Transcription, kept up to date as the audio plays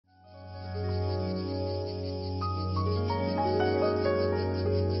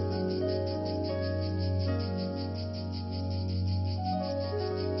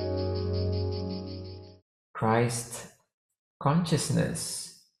Christ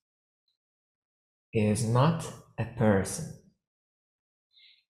consciousness is not a person.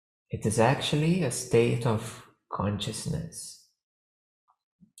 It is actually a state of consciousness.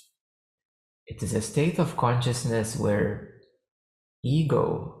 It is a state of consciousness where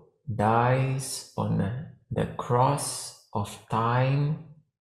ego dies on the cross of time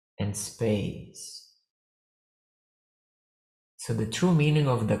and space. So the true meaning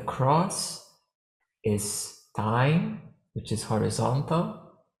of the cross is time, which is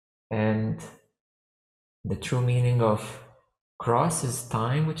horizontal, and the true meaning of cross is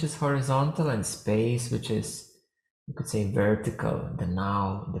time, which is horizontal, and space, which is, you could say, vertical, the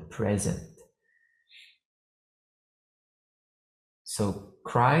now, the present. So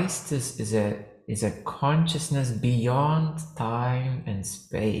Christ is a consciousness beyond time and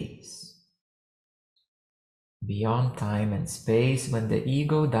space. Beyond time and space, when the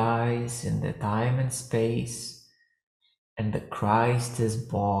ego dies in the time and space, and the Christ is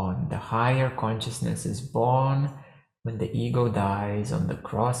born, the higher consciousness is born when the ego dies on the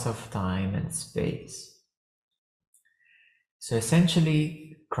cross of time and space. So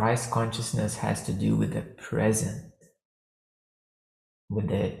essentially, Christ consciousness has to do with the present, with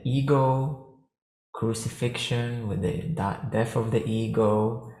the ego crucifixion, with the death of the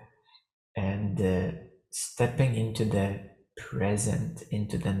ego, and stepping into the present,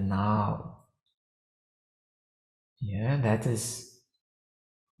 into the now. Yeah, that is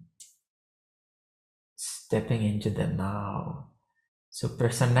stepping into the now. So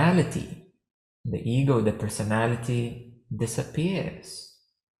personality, the ego, the personality disappears.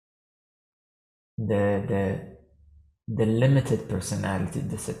 The limited personality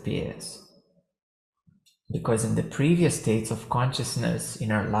disappears. Because in the previous states of consciousness,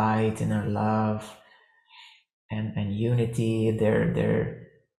 in our light, in our love, and unity, they're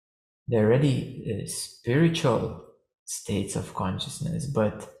already spiritual states of consciousness,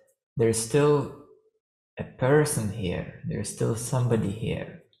 but there's still a person here, there's still somebody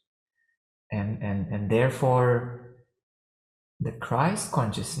here, and therefore the Christ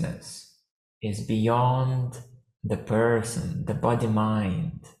consciousness is beyond the person, the body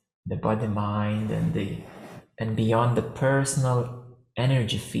mind, and beyond the personal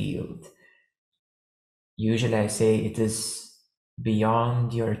energy field. Usually I say it is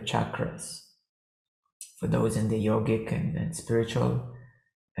beyond your chakras. For those in the yogic and spiritual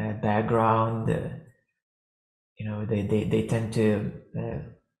background, they tend to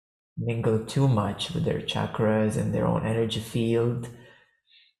mingle too much with their chakras and their own energy field.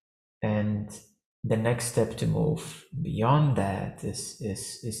 And the next step to move beyond that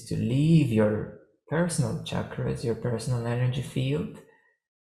is to leave your personal chakras, your personal energy field,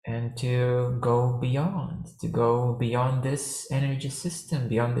 and to go beyond this energy system,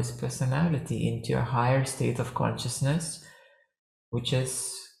 beyond this personality, into a higher state of consciousness, which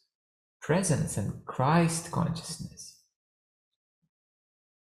is presence and Christ consciousness.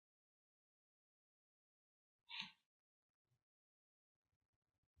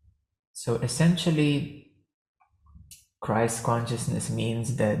 So essentially, Christ consciousness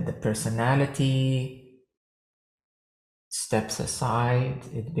means that the personality steps aside,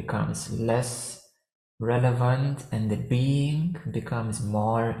 it becomes less relevant, and the being becomes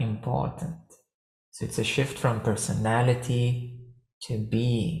more important. So it's a shift from personality to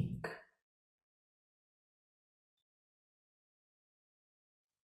being.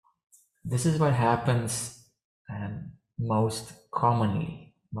 This is what happens most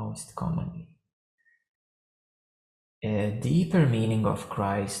commonly. A deeper meaning of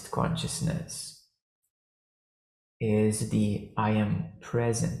Christ consciousness is the I am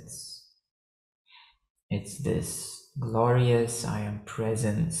presence. It's this glorious I am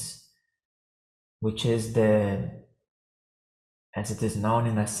presence, which is as it is known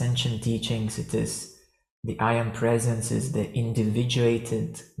in ascension teachings, it is the I am presence is the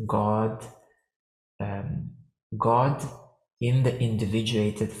individuated God, God in the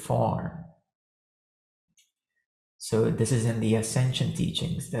individuated form. So this is in the ascension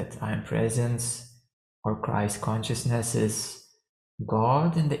teachings, that I am presence or Christ consciousness is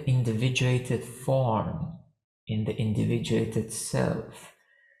God in the individuated form, in the individuated self.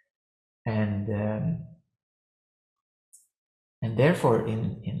 And therefore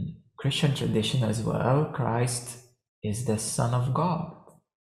in Christian tradition as well, Christ is the Son of God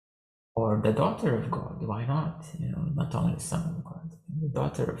or the daughter of God. Why not? Not only Son of God, the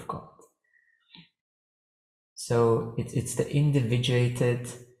daughter of God. So it's the individuated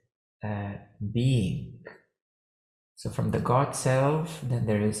being. So from the God self, then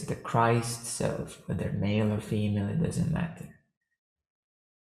there is the Christ self, whether male or female, it doesn't matter.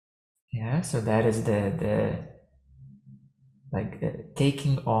 Yeah, so that is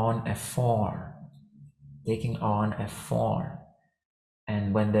taking on a form, taking on a form.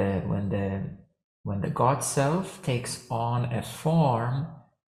 And when the God self takes on a form,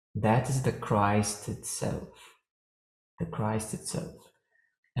 that is the Christ itself. The Christ itself.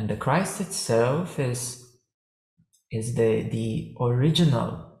 And the Christ itself is the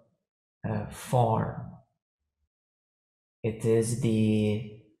original form. It is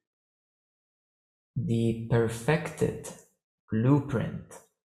the perfected blueprint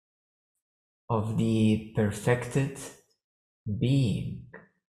of the perfected being.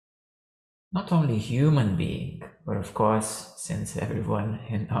 Not only human being, but of course, since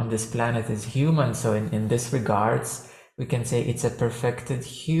everyone on this planet is human, so in this regards, we can say it's a perfected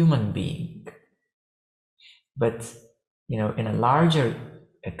human being. But, in a larger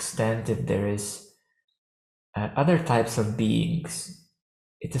extent, if there is other types of beings,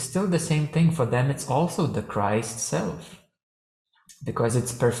 it is still the same thing. For them, it's also the Christ self, because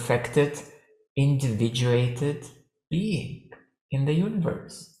it's perfected, individuated being in the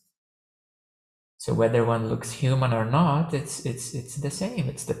universe. So whether one looks human or not, it's the same.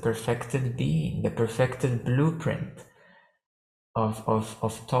 It's the perfected being, the perfected blueprint of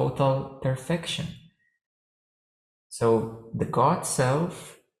total perfection. So the God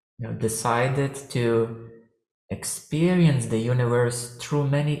self, decided to experience the universe through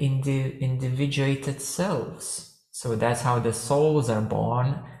many individuated selves. So that's how the souls are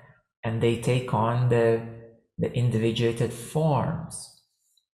born, and they take on the individuated forms.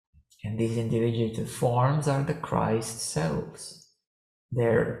 And these individuated forms are the Christ selves.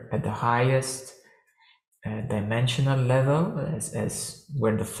 They're at the highest dimensional level, as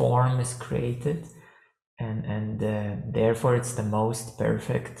where the form is created, and therefore it's the most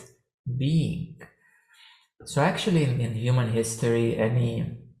perfect being. So actually, in human history,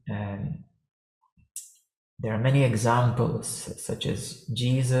 there are many examples, such as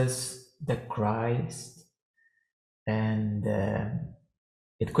Jesus, the Christ, and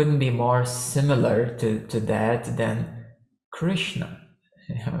it couldn't be more similar to that than Krishna.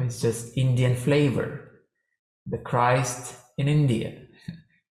 It's just Indian flavor. The Christ in India,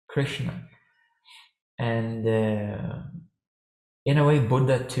 Krishna. And in a way,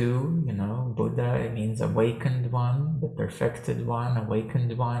 Buddha too, Buddha means awakened one, the perfected one,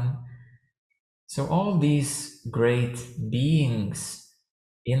 awakened one. So all these great beings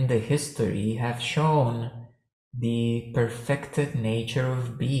in the history have shown the perfected nature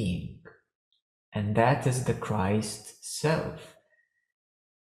of being. And that is the Christ self.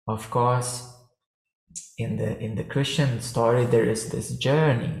 Of course, in the Christian story, there is this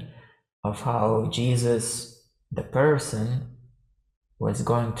journey of how Jesus, the person, was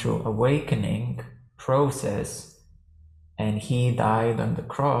going through awakening process, and he died on the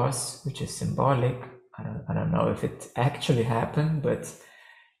cross, which is symbolic. I don't know if it actually happened, but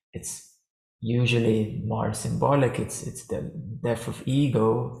it's usually more symbolic. It's the death of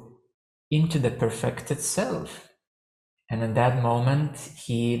ego into the perfected self. And in that moment,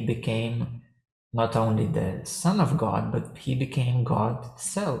 he became not only the Son of God, but he became God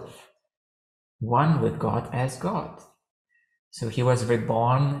self, one with God as God. So he was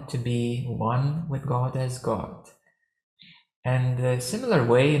reborn to be one with God as God. And a similar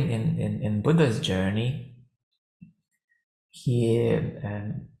way in Buddha's journey, he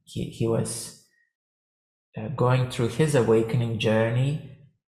was going through his awakening journey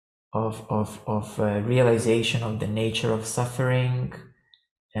of realization of the nature of suffering,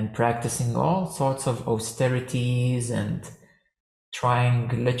 and practicing all sorts of austerities and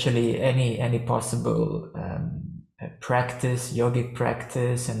trying literally any possible practice, yogic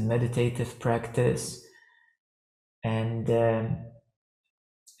practice and meditative practice. And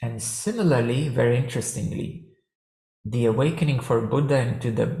similarly, very interestingly, the awakening for Buddha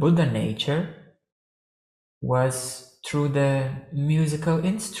into the Buddha nature was through the musical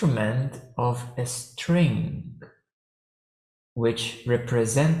instrument of a string, which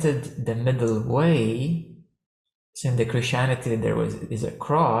represented the middle way. So in the Christianity, is a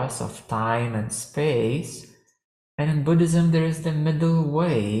cross of time and space, and in Buddhism there is the middle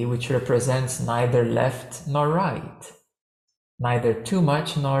way, which represents neither left nor right, neither too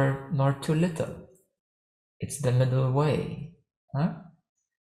much nor too little. It's the middle way. Huh?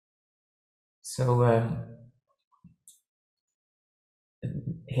 So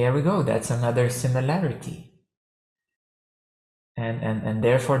here we go. That's another similarity. And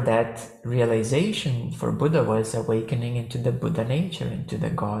therefore that realization for Buddha was awakening into the Buddha nature, into the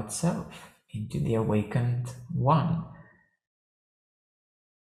God self, into the awakened one.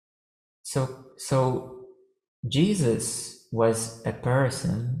 So Jesus was a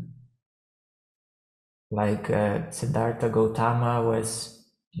person like Siddhartha Gautama was,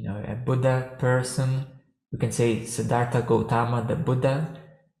 a Buddha person. We can say Siddhartha Gautama, the Buddha,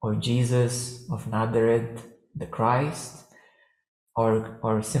 or Jesus of Nazareth, the Christ,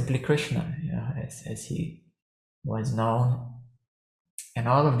 or simply Krishna, as he was known. And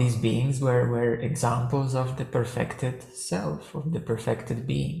all of these beings were examples of the perfected self, of the perfected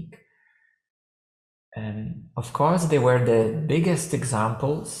being. And of course, they were the biggest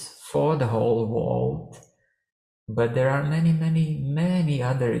examples for the whole world, but there are many, many, many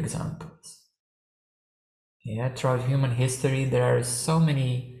other examples. Yeah, throughout human history, there are so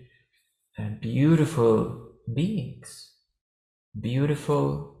many beautiful beings,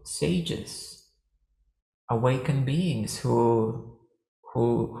 beautiful sages, awakened beings who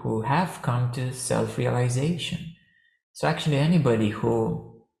have come to self-realization. So actually, anybody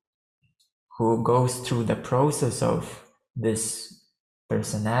who goes through the process of this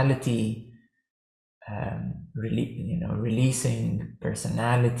personality, releasing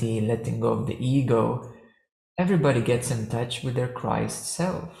personality, letting go of the ego, everybody gets in touch with their Christ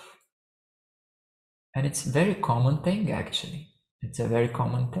self. And it's a very common thing, actually. It's a very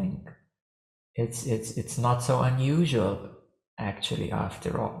common thing. It's not so unusual, actually,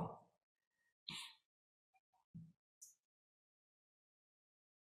 after all.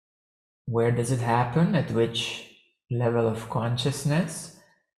 Where does it happen? At which level of consciousness?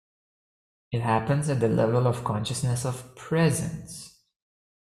 It happens at the level of consciousness of presence.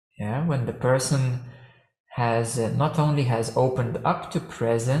 Yeah, when the person has not only has opened up to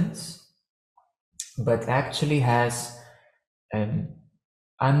presence, but actually has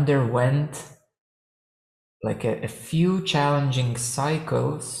underwent like a few challenging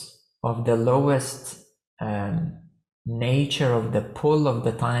cycles of the lowest nature of the pull of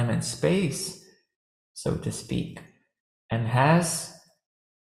the time and space, so to speak, and has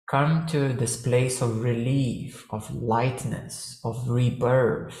come to this place of relief, of lightness, of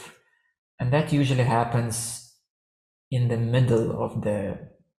rebirth. And that usually happens in the middle of the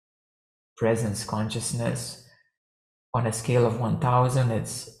presence consciousness. On a scale of 1000,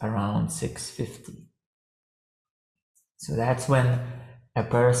 it's around 650. So that's when a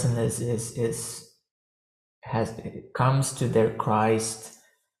person comes to their Christ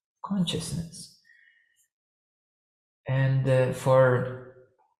consciousness. And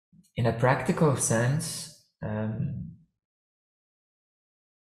in a practical sense,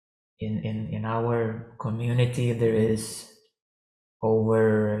 in our community, there is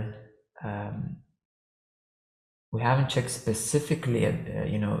over, we haven't checked specifically at,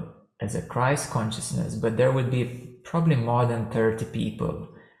 as a Christ consciousness, but there would be probably more than 30 people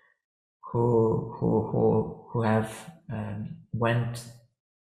who have went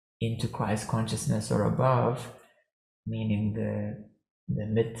into Christ consciousness or above, meaning the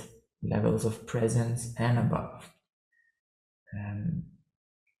mid levels of presence and above.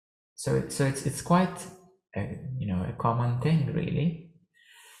 So it's quite a common thing, really.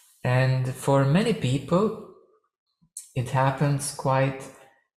 And for many people, it happens quite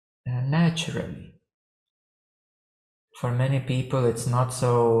naturally. For many people, it's not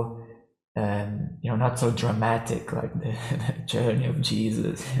so not so dramatic like the journey of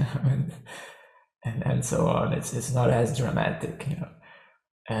Jesus, and so on. It's not as dramatic,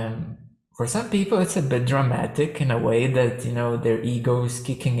 For some people, it's a bit dramatic in a way that their ego is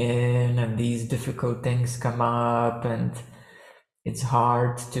kicking in, and these difficult things come up, and it's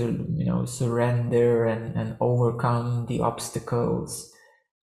hard to surrender and overcome the obstacles.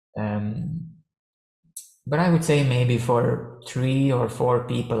 But I would say maybe for 3 or 4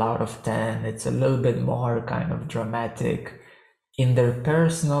 people out of 10, it's a little bit more kind of dramatic in their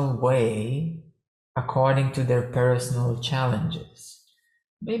personal way, according to their personal challenges.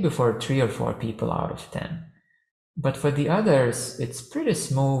 Maybe for 3 or 4 people out of 10. But for the others, it's pretty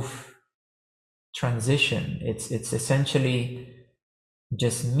smooth transition. It's essentially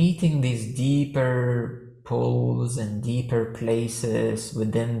just meeting these deeper pulls and deeper places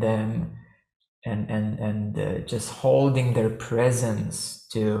within them, and just holding their presence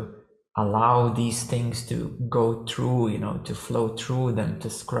to allow these things to go through, to flow through them, to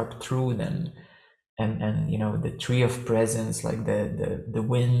scrub through them. And the tree of presence, like the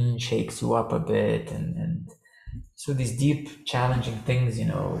wind shakes you up a bit, and so these deep challenging things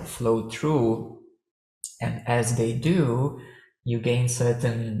flow through, and as they do, you gain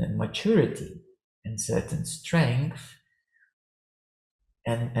certain maturity and certain strength,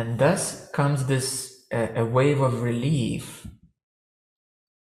 and thus comes this a wave of relief,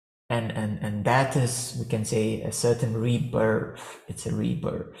 and that is, we can say, a certain rebirth. It's a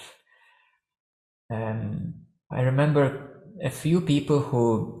rebirth. I remember a few people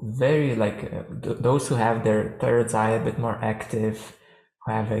who very those who have their third eye a bit more active,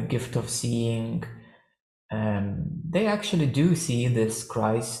 who have a gift of seeing, they actually do see this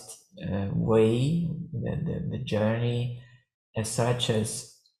Christ way, the journey as such.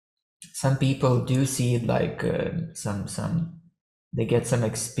 As some people do see it like some they get some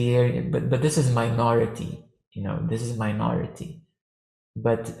experience, but this is minority. This is minority.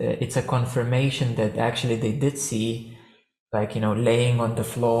 But it's a confirmation that actually they did see, like, laying on the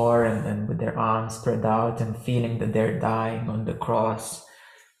floor and with their arms spread out and feeling that they're dying on the cross.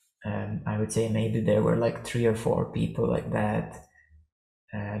 I would say maybe there were like 3 or 4 people like that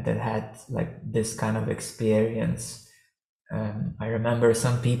that had like this kind of experience. I remember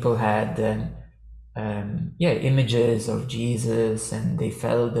some people had images of Jesus, and they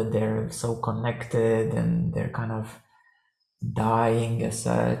felt that they're so connected and they're kind of dying as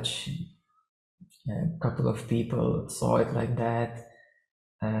such. A couple of people saw it like that.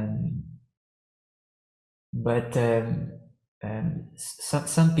 But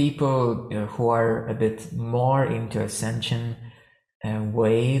some people who are a bit more into ascension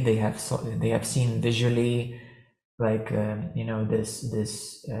way, they have seen visually, like this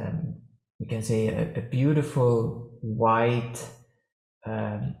we can say a beautiful white,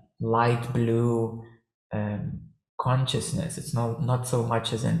 light blue consciousness. It's not so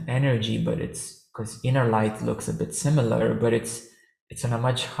much as an energy, but it's because inner light looks a bit similar, but it's on a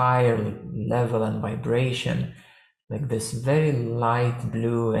much higher level and vibration, like this very light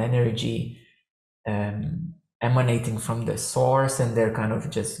blue energy emanating from the source, and they're kind of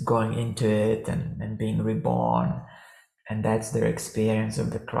just going into it and being reborn, and that's their experience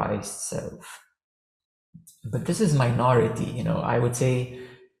of the Christ self. But this is minority. I would say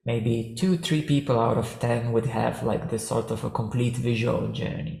maybe 2-3 people out of 10 would have like this sort of a complete visual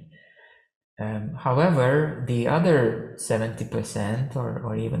journey. However, the other 70%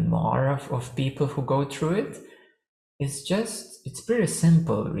 or even more of people who go through it, it's pretty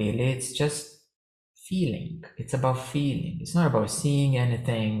simple, really. It's just feeling. It's about feeling. It's not about seeing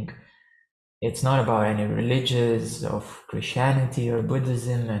anything. It's not about any religions of Christianity or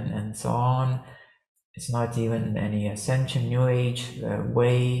Buddhism and so on. It's not even any ascension, New Age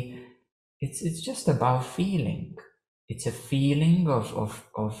way. It's just about feeling. It's a feeling of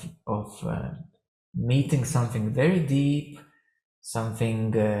meeting something very deep,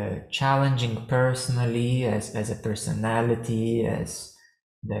 something challenging personally, as a personality, as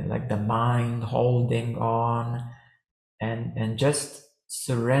the mind holding on, and just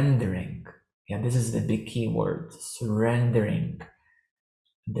surrendering. Yeah, this is the big key word: surrendering.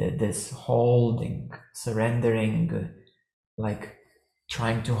 This holding, surrendering, like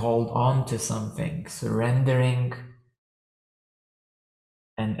trying to hold on to something, surrendering,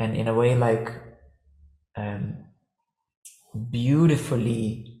 and in a way like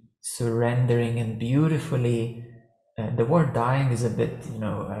beautifully surrendering and beautifully. The word dying is a bit,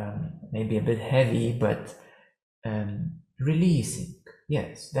 maybe a bit heavy, but releasing.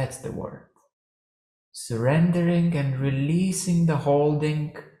 Yes, that's the word. Surrendering and releasing the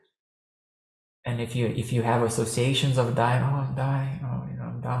holding. And if you have associations of dying, I'm dying,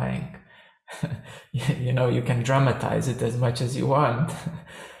 I'm dying. You can dramatize it as much as you want,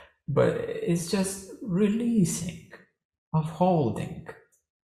 but it's just releasing, of holding,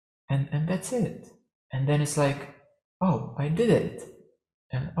 and that's it. And then it's like, oh, I did it,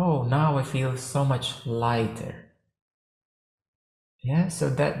 and oh, now I feel so much lighter. Yeah, so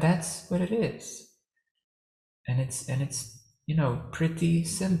that's what it is, and it's pretty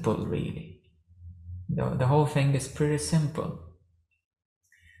simple, really. The whole thing is pretty simple.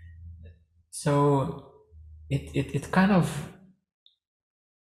 So it kind of,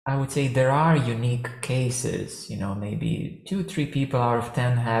 I would say there are unique cases, maybe 2-3 people out of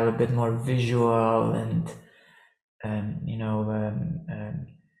 10 have a bit more visual and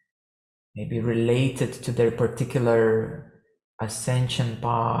maybe related to their particular ascension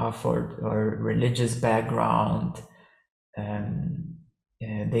path or religious background.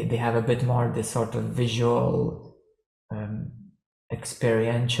 They have a bit more this sort of visual,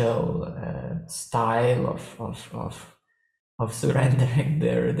 experiential style of surrendering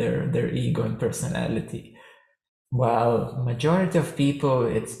their ego and personality. While majority of people,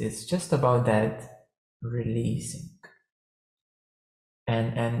 it's just about that releasing.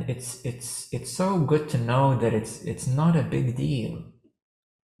 And it's so good to know that it's not a big deal.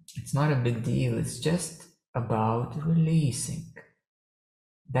 It's not a big deal. It's just about releasing.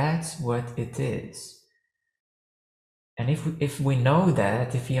 That's what it is. And if we know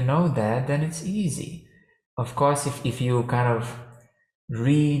that, if you know that, then it's easy. Of course, if you kind of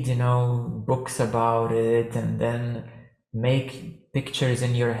read, books about it, and then make pictures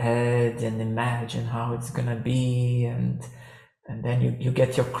in your head and imagine how it's gonna be, and then you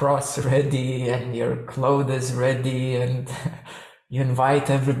get your cross ready and your clothes ready, and you invite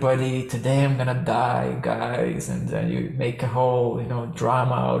everybody. Today I'm gonna die, guys, and then you make a whole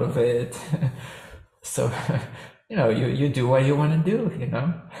drama out of it. So you do what you want to do,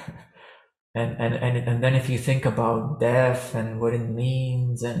 and then if you think about death and what it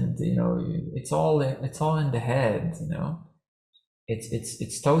means, and it's all in the head.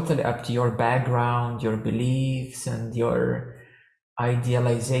 It's totally up to your background, your beliefs, and your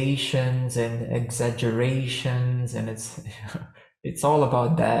idealizations and exaggerations, and it's all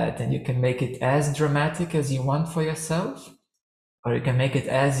about that. And you can make it as dramatic as you want for yourself, or you can make it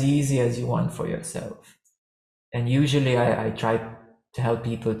as easy as you want for yourself. And usually I try to help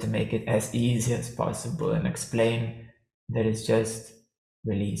people to make it as easy as possible and explain that it's just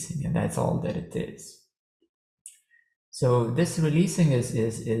releasing, and that's all that it is. So this releasing is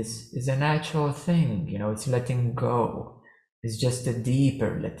a natural thing, it's letting go. It's just a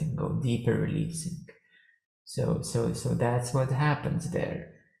deeper letting go, deeper releasing. So that's what happens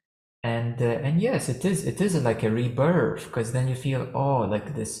there. And yes, it is like a rebirth, because then you feel,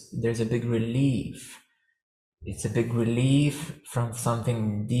 like this, there's a big relief. It's a big relief from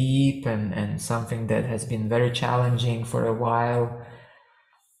something deep and something that has been very challenging for a while.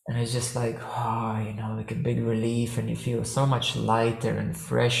 And it's just like, like a big relief, and you feel so much lighter and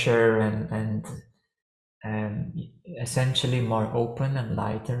fresher and essentially more open and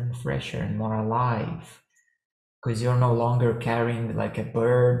lighter and fresher and more alive, because you're no longer carrying like a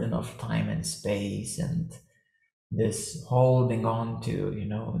burden of time and space and this holding on to,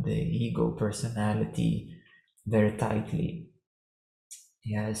 the ego personality very tightly.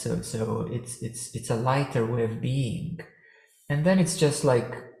 Yeah, so it's a lighter way of being. And then it's just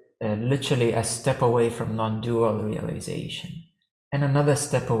like literally a step away from non-dual realization, and another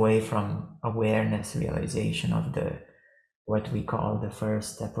step away from awareness realization of what we call the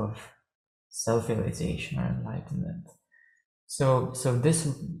first step of self-realization or enlightenment. So this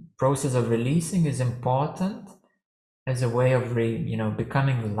process of releasing is important as a way of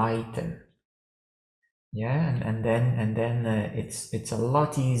becoming lighter. Yeah, and then it's a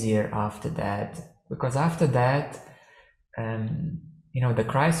lot easier after that, because after that, the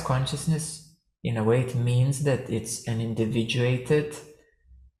Christ consciousness, in a way, it means that it's an individuated,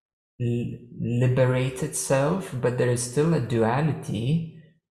 liberated self, but there is still a duality,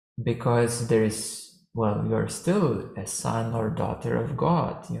 because you're still a son or daughter of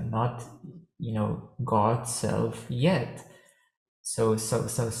God. You're not, God's self yet. So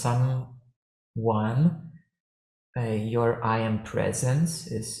someone, your I am presence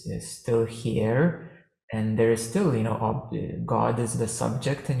is still here, and there is still, God is the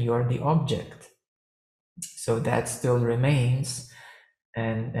subject and you are the object. So that still remains.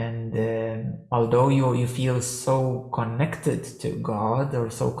 And although you feel so connected to God, or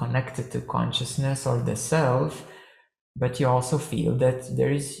so connected to consciousness or the self, but you also feel that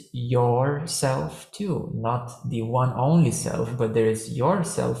there is your self too, not the one only self, but there is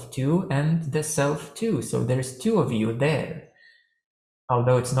yourself too and the self too. So there's two of you there.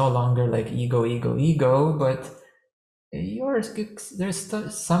 Although it's no longer like ego, but there's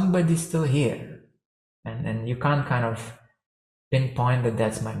somebody still here. And you can't kind of pinpoint that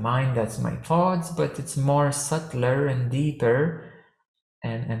that's my mind, that's my thoughts, but it's more subtler and deeper,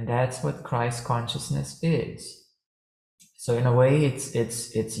 and that's what Christ consciousness is. So in a way,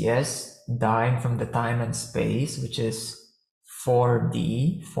 it's yes, dying from the time and space, which is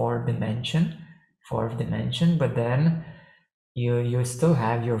 4D, fourth dimension, but then you still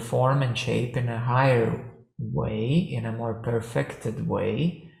have your form and shape in a higher way, in a more perfected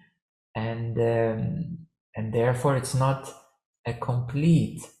way, and therefore it's not a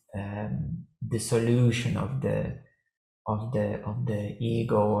complete dissolution of the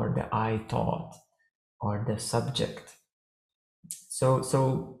ego or the I thought or the subject.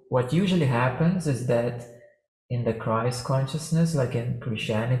 So what usually happens is that in the Christ consciousness, like in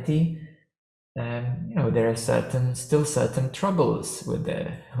Christianity, there are still certain troubles with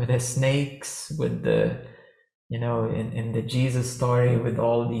the snakes, with the in the Jesus story, with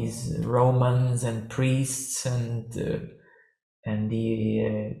all these Romans and priests and the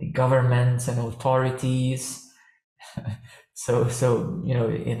governments and authorities. So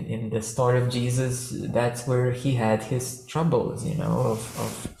in the story of Jesus, that's where he had his troubles,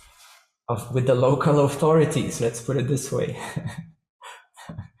 of with the local authorities. Let's put it this way.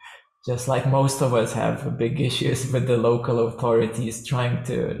 Just like most of us have big issues with the local authorities trying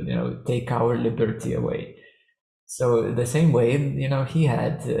to take our liberty away. So the same way, he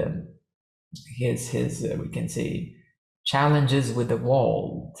had his we can say challenges with the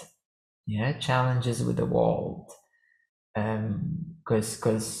world. Yeah, challenges with the world.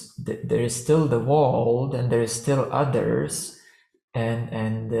 Because there is still the world and there is still others, and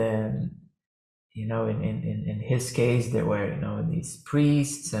in his case there were these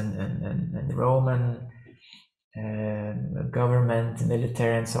priests and Roman government,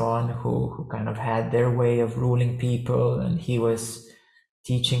 military, and so on, who kind of had their way of ruling people, and he was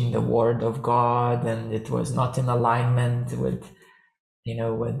teaching the word of God, and it was not in alignment with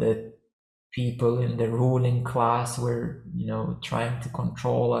what the people in the ruling class were trying to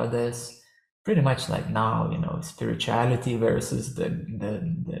control others. Pretty much like now, spirituality versus the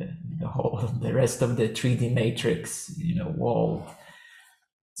whole the rest of the 3D matrix world.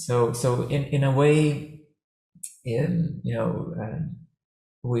 So in a way,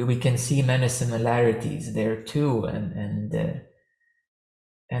 we can see many similarities there too, and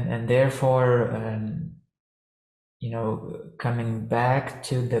therefore, coming back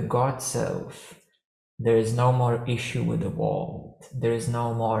to the God self, there is no more issue with the world. There is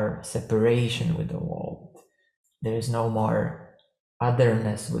no more separation with the world. There is no more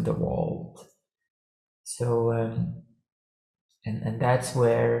otherness with the world. So, and that's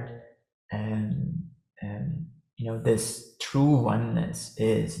where, this true oneness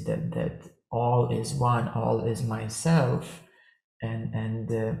is, that all is one, all is myself, and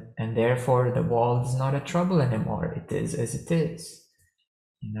therefore the world is not a trouble anymore. It is as it is,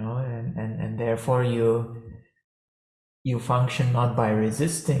 and therefore you function not by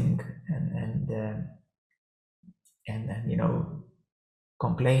resisting and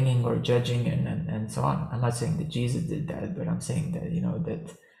complaining or judging and so on. I'm not saying that Jesus did that, but I'm saying that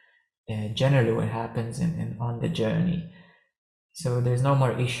that generally what happens on the journey. So there's no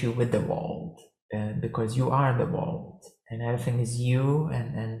more issue with the world, because you are the world, and everything is you,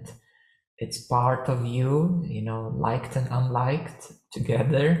 and it's part of you, liked and unliked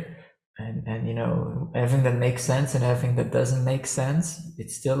together, and everything that makes sense and everything that doesn't make sense,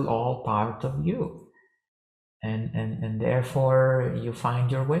 it's still all part of you, and therefore you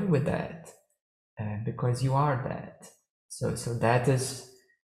find your way with that, because you are that. So that is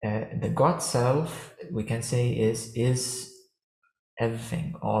the God self, we can say, is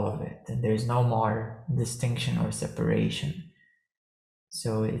everything, all of it, and there's no more distinction or separation.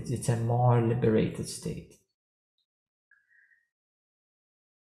 So it's a more liberated state.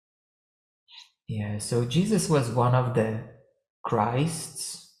 Yeah, so Jesus was one of the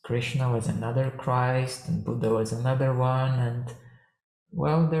Christs, Krishna was another Christ, and Buddha was another one, and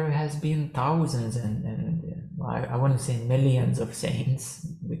well, there has been thousands and I wouldn't say millions of saints,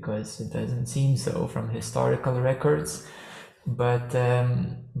 because it doesn't seem so from historical records, but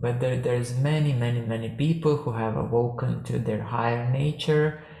there's many people who have awoken to their higher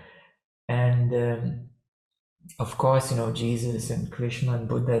nature, and of course, Jesus and Krishna and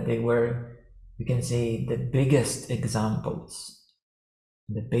Buddha, they were, you can say, the biggest examples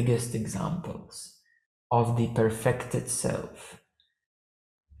of the perfected self.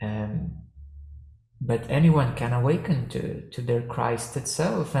 But anyone can awaken to their Christed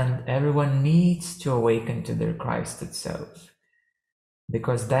self, and everyone needs to awaken to their Christed self,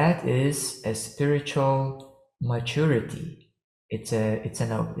 because that is a spiritual maturity. It's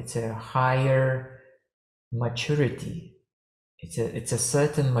a higher maturity. It's a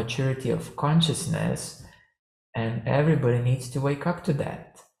certain maturity of consciousness, and everybody needs to wake up to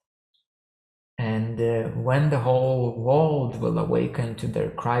that. And when the whole world will awaken to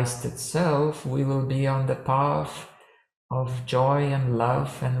their Christ itself, we will be on the path of joy and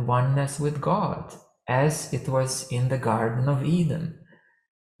love and oneness with God, as it was in the Garden of Eden,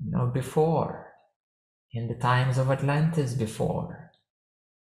 before, in the times of Atlantis, before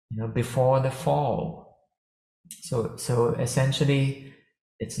the fall. So essentially,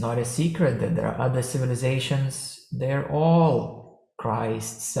 it's not a secret that there are other civilizations. They're all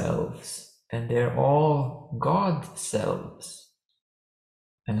Christ selves, and they're all God selves.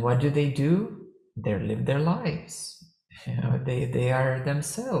 And what do? They live their lives. They are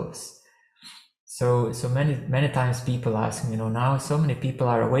themselves. So many times people ask me, now so many people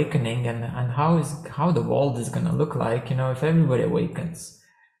are awakening, and how the world is gonna look like, if everybody awakens.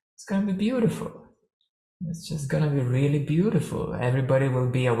 It's gonna be beautiful. It's just gonna be really beautiful. Everybody will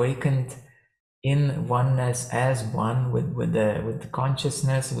be awakened in oneness, as one with the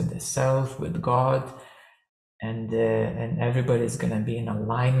consciousness, with the self, with God, and everybody's gonna be in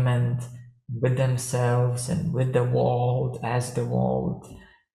alignment with themselves and with the world, as the world,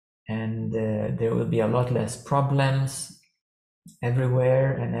 and there will be a lot less problems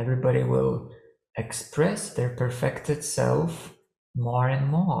everywhere, and everybody will express their perfected self more and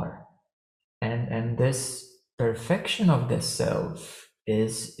more, and this perfection of the self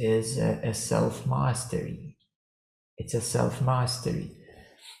is a self-mastery. It's a self-mastery.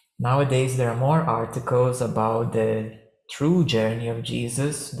 Nowadays, there are more articles about the true journey of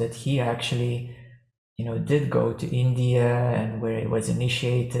Jesus, that he actually, did go to India, and where he was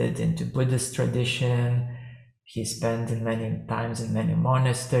initiated into Buddhist tradition. He spent many times in many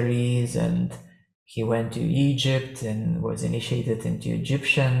monasteries, and he went to Egypt and was initiated into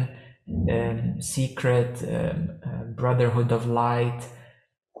Egyptian secret Brotherhood of Light.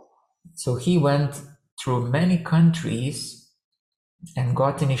 So he went through many countries and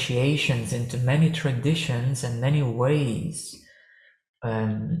got initiations into many traditions and many ways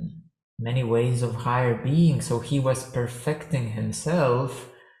of higher being. So he was perfecting himself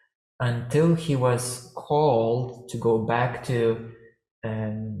until he was called to go back to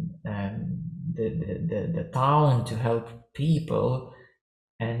the town to help people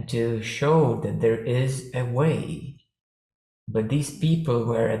and to show that there is a way. But these people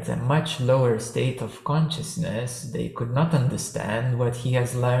were at a much lower state of consciousness. They could not understand what he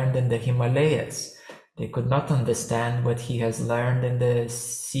has learned in the Himalayas. They could not understand what he has learned in the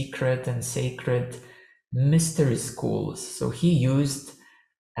secret and sacred mystery schools. So he used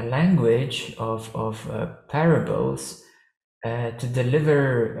a language of parables to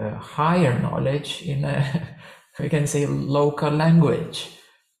deliver higher knowledge in a, we can say, local language.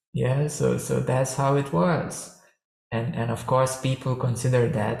 Yeah, so that's how it was. And of course, people consider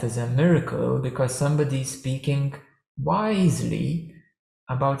that as a miracle, because somebody is speaking wisely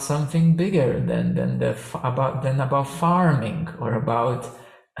about something bigger than about farming, or about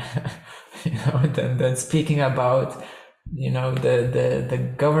than speaking about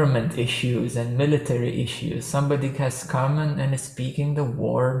the government issues and military issues. Somebody has come and is speaking the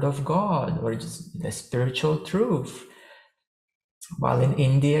word of God, or just the spiritual truth. While in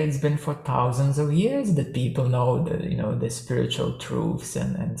India, it's been for thousands of years that people know the spiritual truths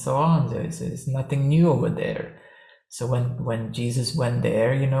and so on. There's nothing new over there. So when Jesus went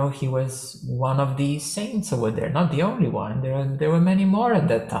there, he was one of these saints over there, not the only one. There were many more at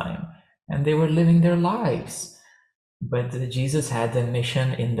that time, and they were living their lives. But Jesus had a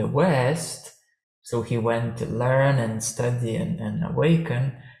mission in the West, so he went to learn and study and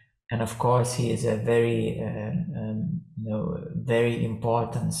awaken. And of course, he is a very, very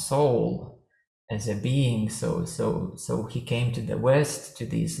important soul as a being. So he came to the West, to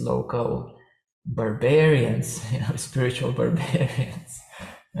these local barbarians, spiritual barbarians,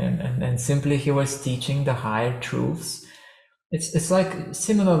 and simply he was teaching the higher truths. It's like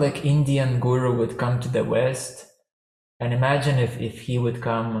similar, like Indian guru would come to the West, and imagine if he would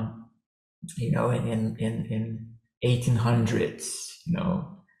come, in 1800s,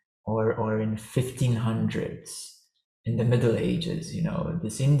 or in 1500s, in the Middle Ages.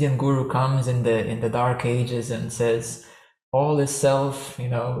 This Indian guru comes in the Dark Ages and says, all is self,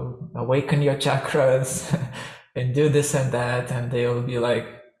 awaken your chakras and do this and that, and they'll be like,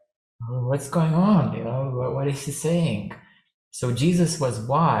 oh, what's going on? What is he saying? So Jesus was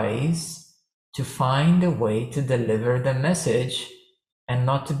wise to find a way to deliver the message, and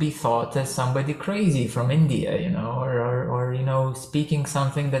not to be thought as somebody crazy from India, or speaking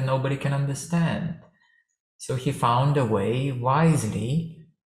something that nobody can understand. So he found a way wisely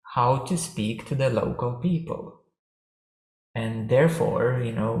how to speak to the local people. And therefore,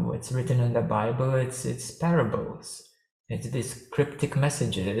 what's written in the Bible, it's parables. It's these cryptic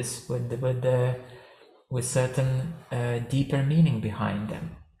messages with certain deeper meaning behind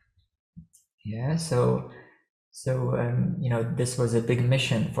them. Yeah, so this was a big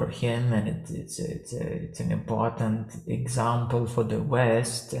mission for him, and it's an important example for the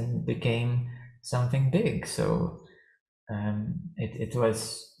West, and became something big. So it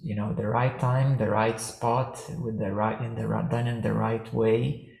was the right time, the right spot, with done in the right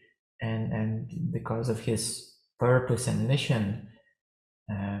way, and because of his purpose and mission.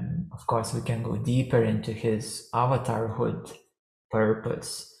 Of course, we can go deeper into his avatarhood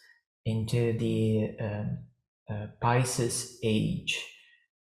purpose, into the Pisces age,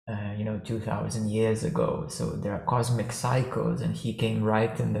 2000 years ago. So there are cosmic cycles, and he came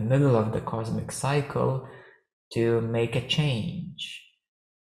right in the middle of the cosmic cycle to make a change.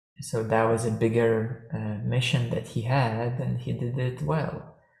 So that was a bigger mission that he had, and he did it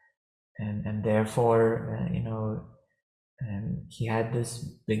well. And therefore, he had this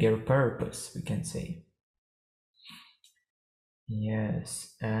bigger purpose, we can say.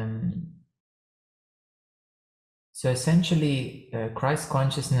 Yes. So essentially, Christ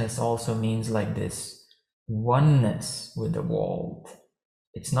consciousness also means like this oneness with the world.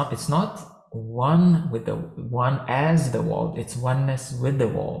 It's not one as the world. It's oneness with the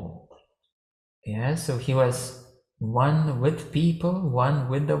world. Yeah, so he was one with people, one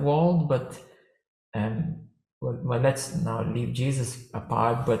with the world, but well, let's now leave Jesus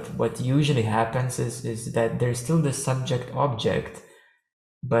apart. But what usually happens is that there's still the subject object,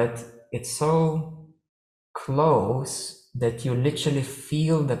 but it's so close that you literally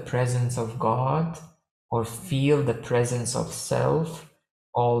feel the presence of God or feel the presence of self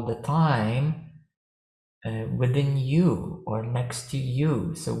all the time within you or next to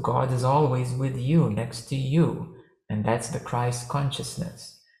you. So God is always with you, next to you, and that's the Christ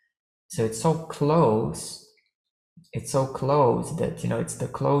consciousness. So it's so close. It's so close that it's the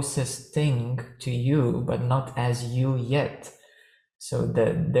closest thing to you, but not as you yet. So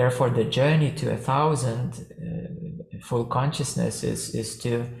therefore, the journey to 1,000 full consciousness is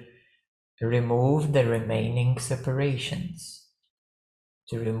to remove the remaining separations,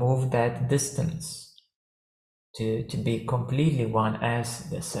 to remove that distance, to be completely one as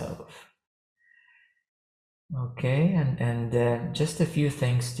the self. Okay, and just a few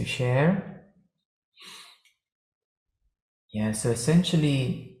things to share. Yeah, so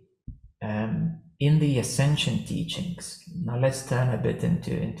essentially, in the ascension teachings, now let's turn a bit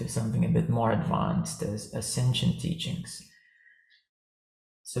into something a bit more advanced as ascension teachings.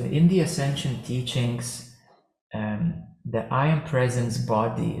 So in the ascension teachings, the I Am Presence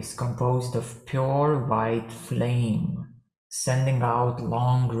body is composed of pure white flame, sending out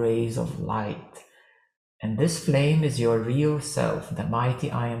long rays of light. And this flame is your real self, the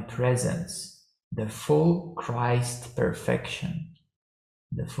mighty I Am Presence, the full Christ perfection,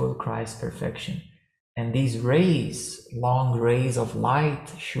 the full Christ perfection. And these rays, long rays of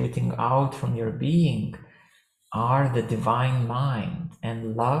light shooting out from your being, are the divine mind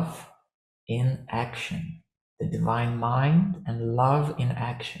and love in action. The divine mind and love in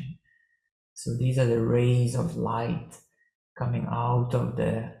action. So these are the rays of light coming out of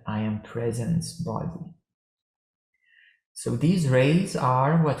the I Am Presence body. So these rays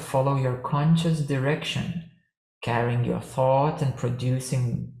are what follow your conscious direction, carrying your thought and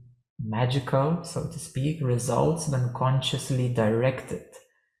producing magical, so to speak, results when consciously directed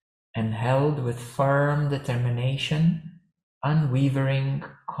and held with firm determination, unwavering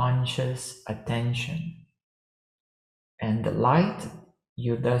conscious attention. And the light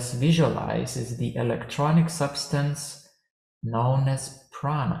you thus visualize is the electronic substance known as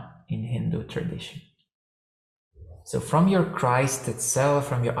prana in Hindu tradition. So from your Christ itself,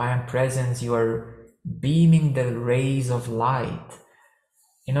 from your I Am Presence, you are beaming the rays of light.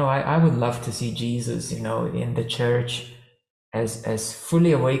 I would love to see Jesus, in the church as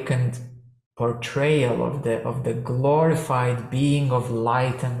fully awakened portrayal of the glorified being of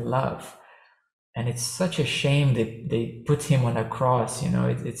light and love. And it's such a shame that they put him on a cross.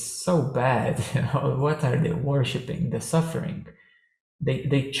 It's so bad. What are they worshiping? The suffering.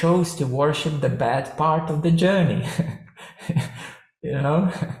 They chose to worship the bad part of the journey.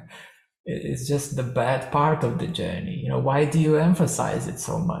 It's just the bad part of the journey. Why do you emphasize it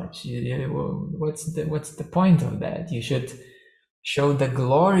so much? What's the point of that? You should show the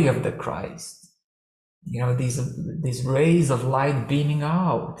glory of the Christ. These rays of light beaming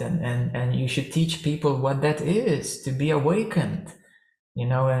out, and you should teach people what that is, to be awakened,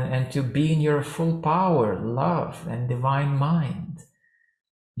 and to be in your full power, love, and divine mind.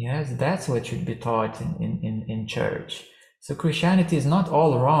 Yes, that's what should be taught in church. So Christianity is not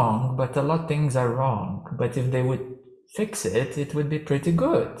all wrong, but a lot of things are wrong. But if they would fix it, it would be pretty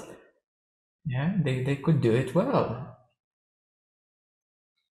good. Yeah, they could do it well.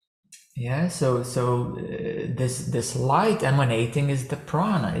 Yeah, so this light emanating is the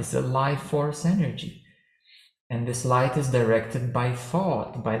prana, is the life force energy. And this light is directed by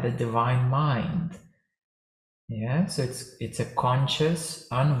thought, by the divine mind. Yeah, so it's a conscious,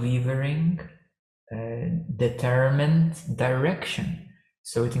 unwavering, determined direction.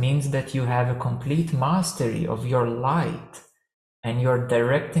 So it means that you have a complete mastery of your light and you're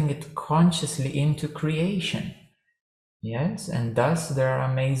directing it consciously into creation. Yes, and thus there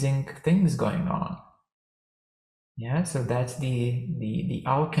are amazing things going on. Yeah, so that's the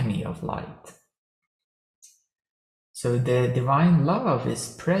alchemy of light. So the divine love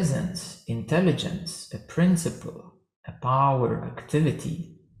is presence, intelligence, a principle, a power,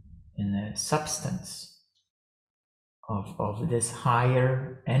 activity, and a substance of this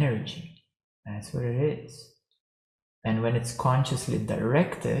higher energy. That's what it is. And when it's consciously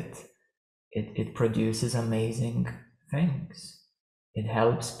directed, it produces amazing things. It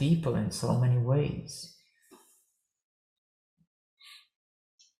helps people in so many ways.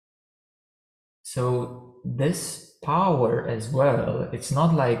 So this power as well, it's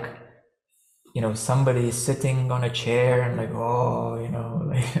not like, somebody is sitting on a chair and like,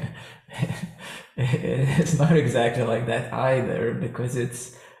 It's not exactly like that either, because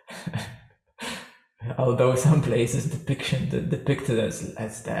it's although some places depicted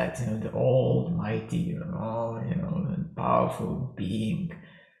as that, the almighty, powerful being.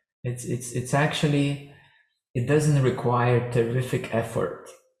 It's actually, it doesn't require terrific effort.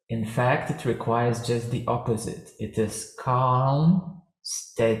 In fact, it requires just the opposite. It is calm,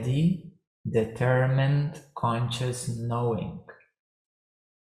 steady, determined, conscious knowing.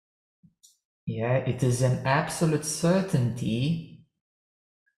 Yeah, it is an absolute certainty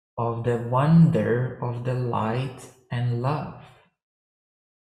of the wonder of the light and love.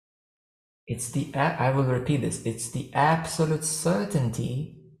 I will repeat this, it's the absolute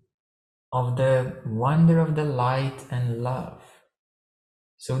certainty of the wonder of the light and love.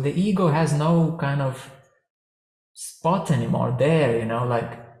 So the ego has no kind of spot anymore there,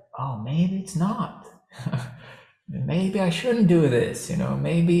 like, oh, maybe it's not. Maybe I shouldn't do this,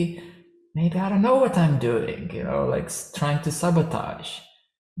 maybe I don't know what I'm doing, like trying to sabotage.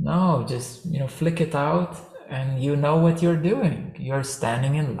 No, just, flick it out and you know what you're doing. You're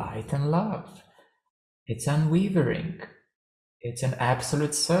standing in light and love. It's unwavering. It's an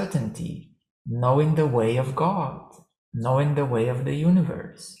absolute certainty, knowing the way of God, knowing the way of the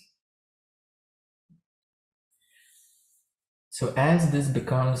universe. So as this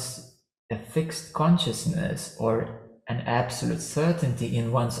becomes a fixed consciousness or an absolute certainty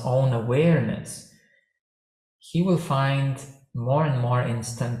in one's own awareness, he will find more and more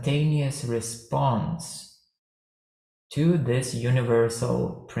instantaneous response to this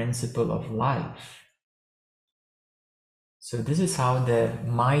universal principle of life. So this is how the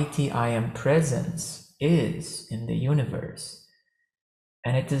mighty I Am Presence is in the universe.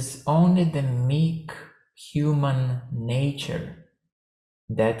 And it is only the meek human nature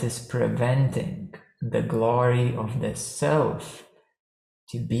that is preventing the glory of the self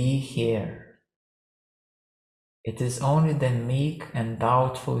to be here. It is only the meek and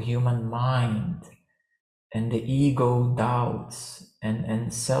doubtful human mind and the ego doubts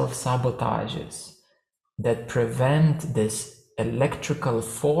and self-sabotages that prevent this electrical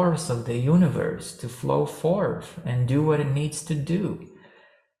force of the universe to flow forth and do what it needs to do.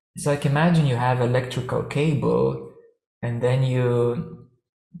 It's like, imagine you have electrical cable and then you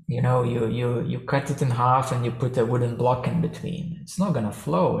cut it in half and you put a wooden block in between. It's not going to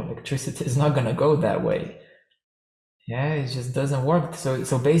flow. Electricity is not going to go that way. Yeah, it just doesn't work.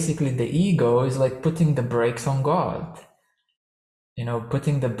 So basically the ego is like putting the brakes on God,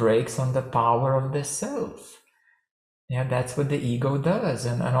 putting the brakes on the power of the self. Yeah, that's what the ego does.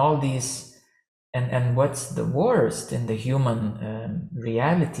 And all these, and what's the worst in the human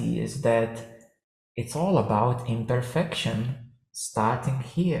reality is that it's all about imperfection starting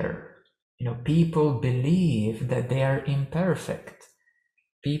here. People believe that they are imperfect.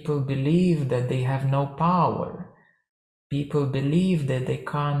 People believe that they have no power. People believe that they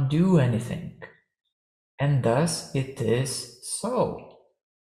can't do anything. And thus it is so.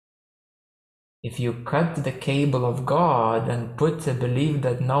 If you cut the cable of God and put a belief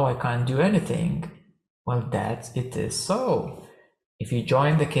that no, I can't do anything, well, that it is so. If you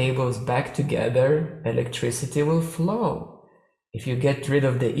join the cables back together, electricity will flow. If you get rid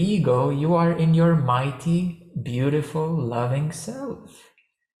of the ego, you are in your mighty, beautiful, loving self.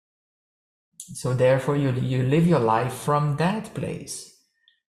 So therefore you live your life from that place,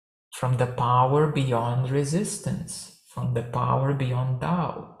 from the power beyond resistance, from the power beyond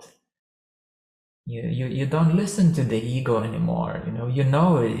doubt. You don't listen to the ego anymore.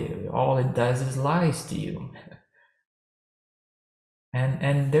 All it does is lies to you.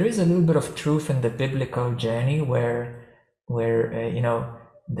 And there is a little bit of truth in the biblical journey where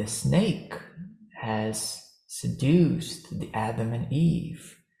the snake has seduced the Adam and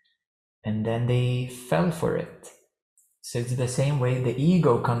Eve, and then they fell for it. So it's the same way the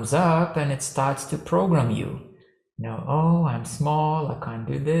ego comes up and it starts to program you. Oh, I'm small, I can't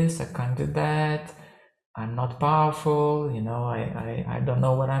do this, I can't do that, I'm not powerful, I don't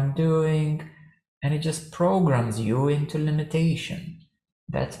know what I'm doing. And it just programs you into limitation.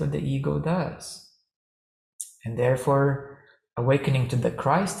 That's what the ego does. And therefore, awakening to the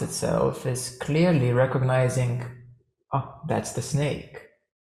Christ itself is clearly recognizing, oh, that's the snake.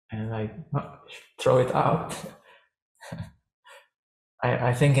 And throw it out.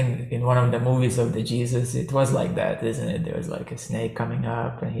 I think in one of the movies of the Jesus, it was like that, isn't it? There was like a snake coming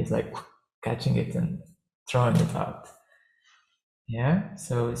up and he's like catching it and throwing it out. Yeah,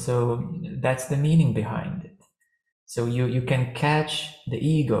 so that's the meaning behind it. So you can catch the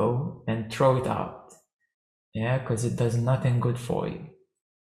ego and throw it out. Yeah, because it does nothing good for you.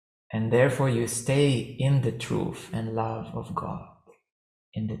 And therefore you stay in the truth and love of God.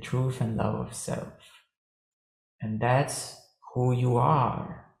 in the truth and love of self. And that's who you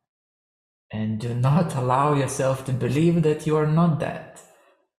are. And do not allow yourself to believe that you are not that.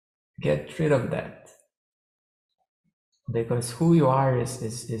 Get rid of that. Because who you are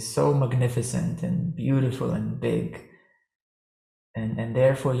is so magnificent and beautiful and big. And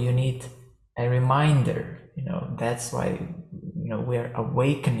therefore you need a reminder. That's why we're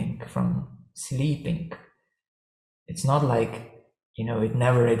awakening from sleeping. It's not like it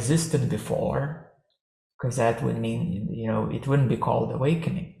never existed before, because that would mean it wouldn't be called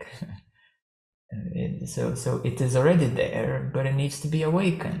awakening. So it is already there, but it needs to be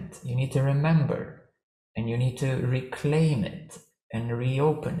awakened. You need to remember, and you need to reclaim it and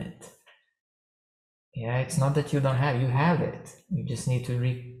reopen it. Yeah, it's not that you don't have, you have it. You just need to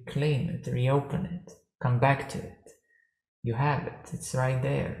reclaim it, reopen it, come back to it. You have it, it's right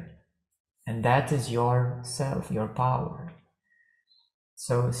there. And that is your self, your power.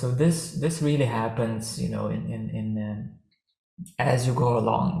 So this really happens, as you go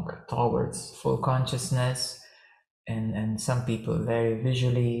along towards full consciousness, and some people very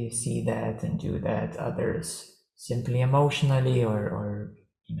visually see that and do that, others simply emotionally or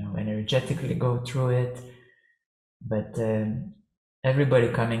energetically go through it. But everybody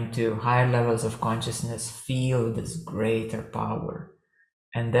coming to higher levels of consciousness feel this greater power.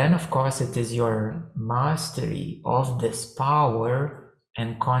 And then, of course, it is your mastery of this power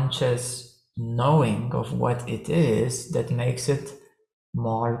and conscious knowing of what it is that makes it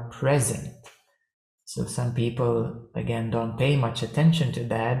more present. So some people, again, don't pay much attention to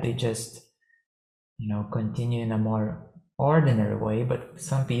that. They just, continue in a more ordinary way. But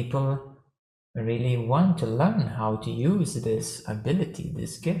some people really want to learn how to use this ability,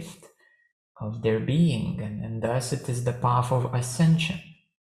 this gift of their being. And thus it is the path of ascension.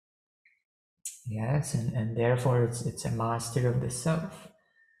 Yes, and therefore it's a mastery of the self.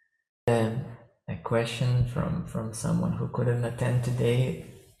 A question from someone who couldn't attend today: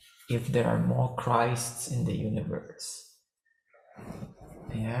 if there are more Christs in the universe.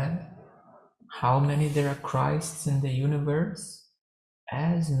 Yeah, how many there are Christs in the universe?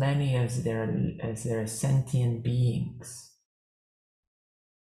 As many as there are sentient beings.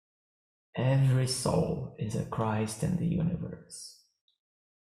 Every soul is a Christ in the universe.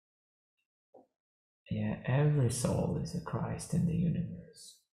 Yeah, every soul is a Christ in the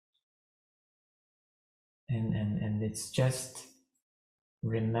universe. And it's just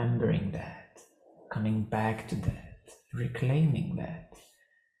remembering that, coming back to that, reclaiming that.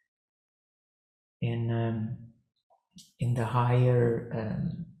 In the higher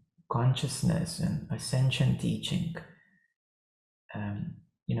consciousness and ascension teaching,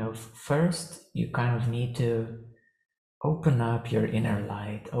 first you kind of need to open up your inner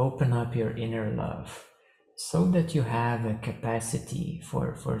light, open up your inner love, so that you have a capacity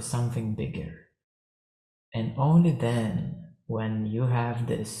for something bigger. And only then, when you have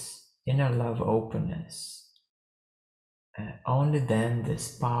this inner love openness, only then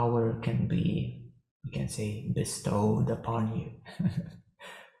this power can be, we can say, bestowed upon you.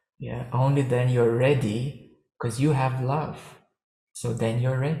 Yeah, only then you're ready, because you have love. So then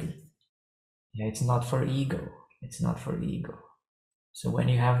you're ready. Yeah, it's not for ego. It's not for ego. So when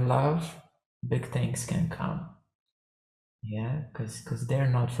you have love, big things can come. Yeah, because they're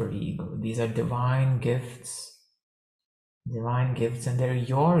not for ego. These are divine gifts. Divine gifts, and they're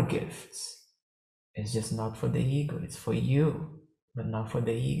your gifts. It's just not for the ego. It's for you, but not for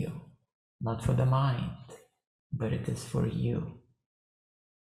the ego. Not for the mind, but it is for you.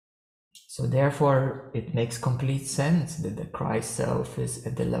 So therefore, it makes complete sense that the Christ self is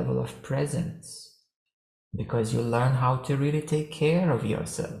at the level of presence, because you learn how to really take care of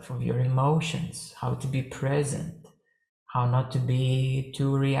yourself, of your emotions, how to be present, how not to be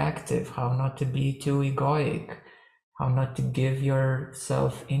too reactive, how not to be too egoic, how not to give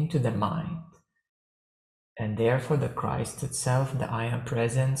yourself into the mind. And therefore the Christ itself, the I Am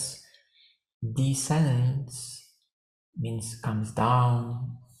Presence, descends, means comes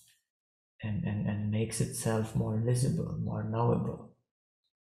down, and makes itself more visible, more knowable.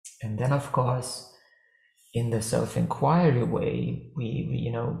 And then, of course, in the self-inquiry way,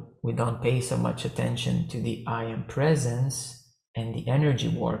 we don't pay so much attention to the I Am Presence and the energy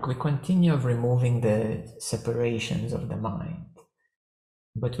work. We continue removing the separations of the mind,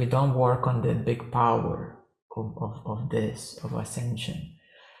 but we don't work on the big power of this, of ascension.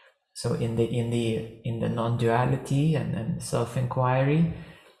 So in the non-duality and self-inquiry,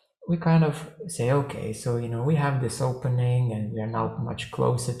 we kind of say, okay, so we have this opening and we are now much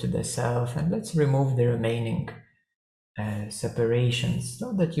closer to the self, and let's remove the remaining separations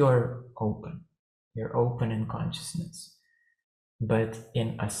so that you're open in consciousness. But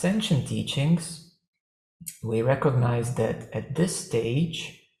in ascension teachings, we recognize that at this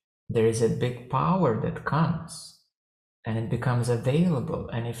stage, there is a big power that comes and it becomes available.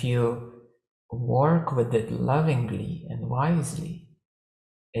 And if you work with it lovingly and wisely,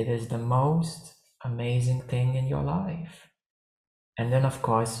 it is the most amazing thing in your life. And then, of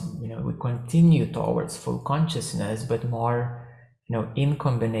course, we continue towards full consciousness, but more, in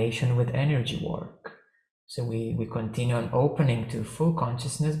combination with energy work. So we continue on opening to full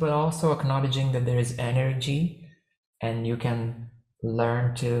consciousness, but also acknowledging that there is energy, and you can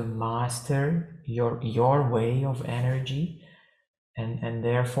learn to master your way of energy, and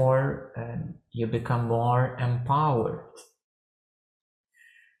therefore you become more empowered.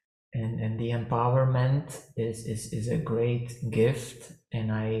 And the empowerment is a great gift,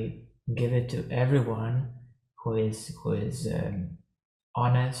 and I give it to everyone who is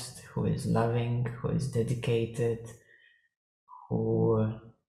honest, who is loving, who is dedicated, who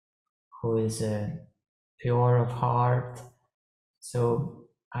is pure of heart. So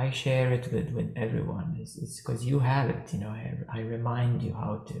I share it with everyone. It's because you have it. I remind you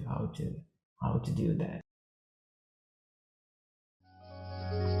how to do that.